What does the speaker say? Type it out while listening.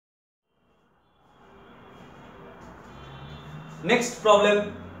Next problem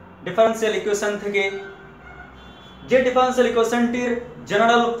differential equation থেকে যে differential ইকুয়েশনটির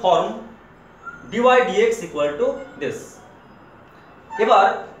general form dy dx equal to this. এবার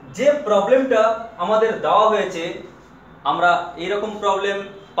যে প্রবলেমটা আমাদের দেওয়া হয়েছে আমরা এইরকম প্রবলেম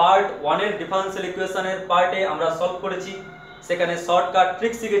পার্ট 1 এর ডিফারেন্সিয়াল ইকুয়েশনের পার্টে আমরা সলভ করেছি, সেখানে শর্টকাট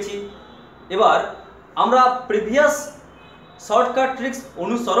ট্রিক্স শিখেছি। এবার আমরা প্রিভিয়াস শর্টকাট ট্রিক্স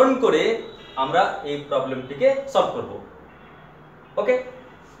অনুসরণ করে আমরা এই প্রবলেমটিকে সলভ করব। ওকে,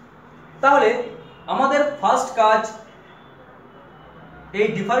 তাহলে আমাদের ফার্স্ট কাজ এই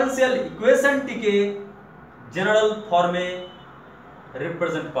ডিফারেন্সিয়াল ইকুয়েশনটিকে জেনারেল ফর্মে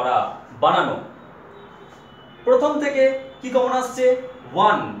রিপ্রেজেন্ট করা, বানানো। প্রথম থেকে কি কমন আসছে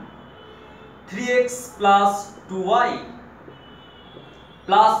 1 3x প্লাস 2y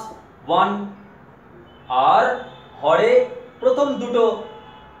প্লাস 1 আর হরে প্রথম দুটো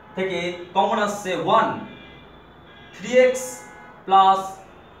থেকে কমন আসছে 1 3x প্লাস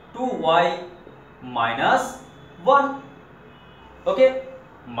 2y মাইনাস 1। ওকে,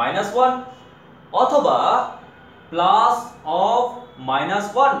 মাইনাস 1 অথবা প্লাস অফ মাইনাস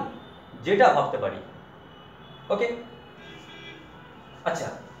 1 যেটা ভাবতে পারি। ওকে, আচ্ছা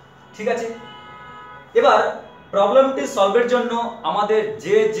ঠিক আছে। এবার প্রবলেমটি সলভের জন্য আমাদের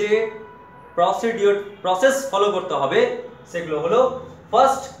যে যে প্রসেস ফলো করতে হবে সেগুলো হলো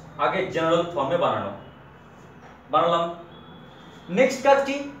ফার্স্ট আগে জেনারেল ফর্মে বানালাম। নেক্সট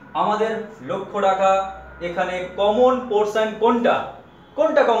কাজটি আমাদের লক্ষ্য রাখা এখানে কমন পোরশন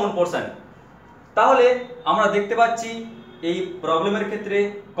কোনটা কমন পোরশন। তাহলে আমরা দেখতে পাচ্ছি এই প্রবলেমের ক্ষেত্রে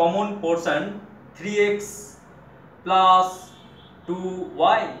common portion 3x plus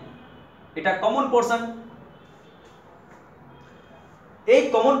 2y, এটা কমন পোরশন। এই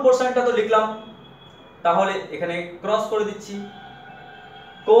কমন পোরশনটা তো লিখলাম, তাহলে এখানে ক্রস করে দিচ্ছি।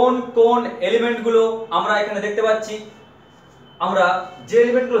 কোন কোন এলিমেন্টগুলো আমরা এখানে দেখতে পাচ্ছি, আমরা যে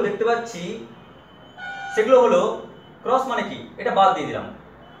এলিমেন্টগুলো দেখতে পাচ্ছি সেগুলো হলো ক্রস মানে কি, এটা বাদ দিয়ে দিলাম।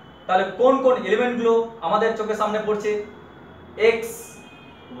 তাহলে কোন কোন এলিমেন্টগুলো আমাদের চোখের সামনে পড়ছে, x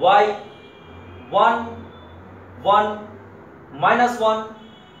y 1 1 মাইনাস 1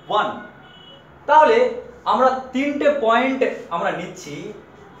 1। তাহলে আমরা তিনটে পয়েন্ট আমরা নিচ্ছি।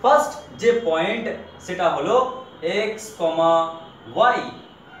 ফার্স্ট যে পয়েন্ট সেটা হলো x, y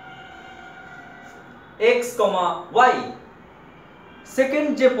x, y। Second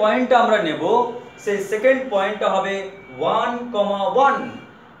যে পয়েন্টটা আমরা নেব সেই সেকেন্ড পয়েন্টটা হবে 1, 1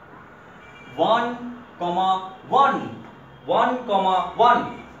 1, 1 1, 1।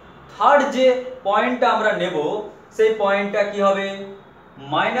 থার্ড যে পয়েন্টটা আমরা নেব সেই পয়েন্টটা কি হবে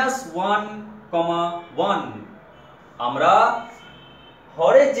মাইনাস 1, 1। আমরা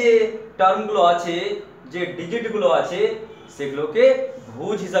হরে যে টার্মগুলো আছে, যে ডিজিটগুলো আছে সেগুলোকে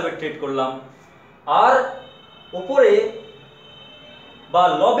ভুজ হিসাবে ট্রিট করলাম, আর উপরে বা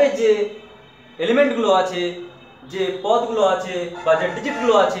লবে যে এলিমেন্টগুলো আছে, যে পদগুলো আছে বা যে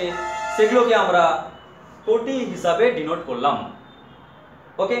ডিজিটগুলো আছে সেগুলোকে আমরা কোটি হিসাবে ডিনোট করলাম।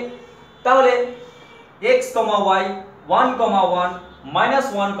 ওকে, তাহলে x, y 1, 1 মাইনাস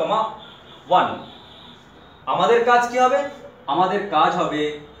 1, 1। আমাদের কাজ কি হবে, আমাদের কাজ হবে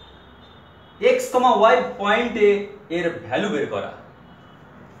x, y পয়েন্টে এর ভ্যালু বের করা।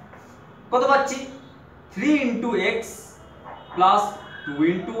 কত পাচ্ছি 3 into x plus 2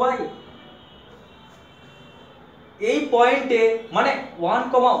 into y। এই পয়েন্টে মানে 1,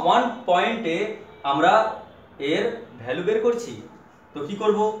 1 পয়েন্টে আমরা এর ভ্যালু বের করছি। তো কি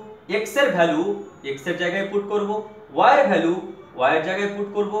করব, x এর ভ্যালু x এর জায়গায় পুট করব, y এর ভ্যালু y এর জায়গায় পুট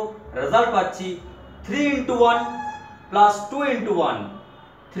করব। রেজাল্ট পাচ্ছি 3 into 1 plus 2 into 1,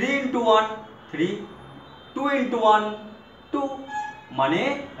 3 into 1 3, 2 into 1 2, মানে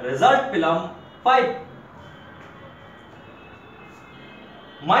রেজাল্ট পেলাম 5।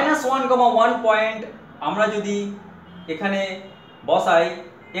 মাইনাস 1, 1 পয়েন্ট আমরা যদি এখানে বসাই,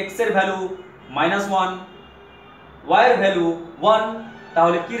 x এর ভ্যালু মাইনাস 1, y এর ভ্যালু 1,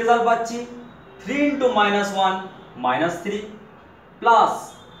 তাহলে কি রেজাল্ট পাচ্ছি 3 into minus 1 minus 3 plus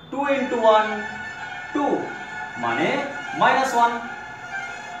 2 into 1 2, মানে মাইনাস 1।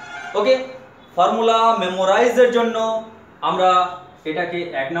 ওকে, ফর্মুলা মেমোরাইজের জন্য আমরা এটাকে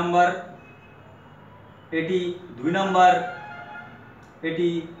 1 নাম্বার, এটি 2 নাম্বার, এটি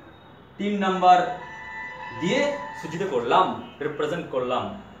 3 নাম্বার দিয়ে সূচিত করলাম, রিপ্রেজেন্ট করলাম।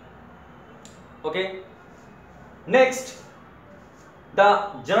 ওকে, next the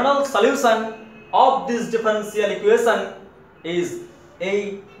general solution of this differential equation is a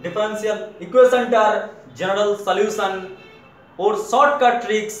differential equation টার general solution or shortcut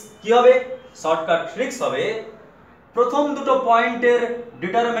tricks কি হবে, shortcut tricks হবে প্রথম দুটো পয়েন্টের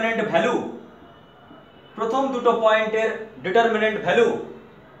ডিটারমিনেন্ট ভ্যালু প্রথম দুটো পয়েন্টের ডিটারমিনেন্ট ভ্যালু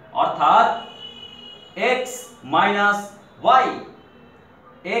অর্থাৎ x minus y,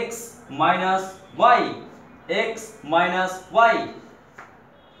 x minus y, x minus y।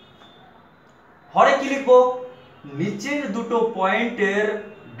 হরে কি লিখবো? নিচের দুটো পয়েন্টের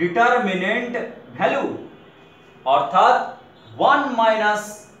ডিটারমিনেন্ট ভ্যালু অর্থাৎ 1 minus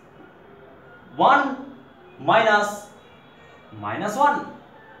 1 minus minus 1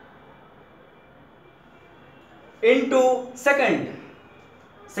 into second.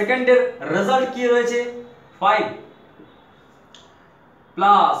 সেকেন্ডের রেজাল্ট কি রয়েছে? 5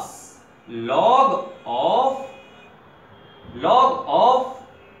 plus log of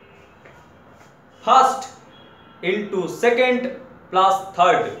first into second plus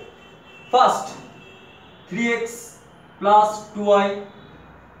third. First 3x plus 2y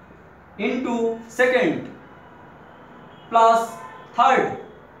into second plus third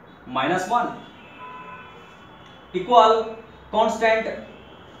minus 1 equal constant,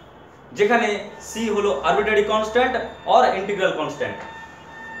 যেখানে c হলো arbitrary constant or integral constant.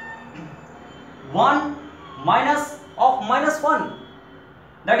 1 minus of minus 1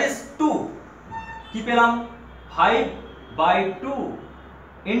 that is 2। কি পেলাম? 5/2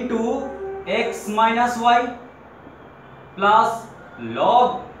 into x minus y plus log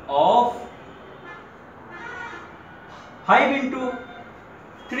of 5 into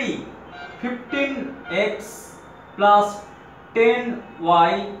 3 15x plus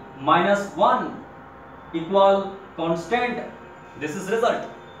 10y minus 1 equal constant. This is result.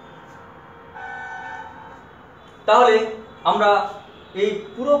 তাহলে আমরা এই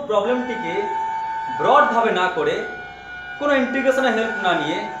পুরো প্রবলেমটিকে broad ভাবে না করে, কোনো ইন্টিগ্রেশনের হেল্প না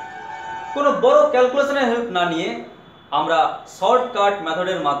নিয়ে, কোনো বড় ক্যালকুলেশনের হেল্প না নিয়ে আমরা শর্টকাট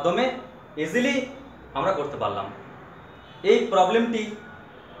মেথডের মাধ্যমে ইজিলি আমরা করতে পারলাম। এই প্রবলেমটি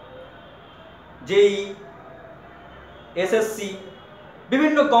যেই এসএসসি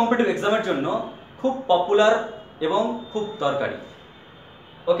বিভিন্ন কম্পিটিটিভ এক্সামের জন্য খুব পপুলার এবং খুব দরকারি।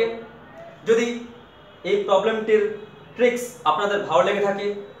 ওকে, যদি এই প্রবলেমটির ট্রিক্স আপনাদের ভালো লেগে থাকে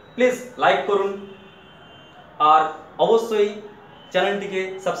প্লিজ লাইক করুন, আর অবশ্যই চ্যানেলটিকে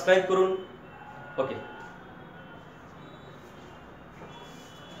সাবস্ক্রাইব করুন। ওকে।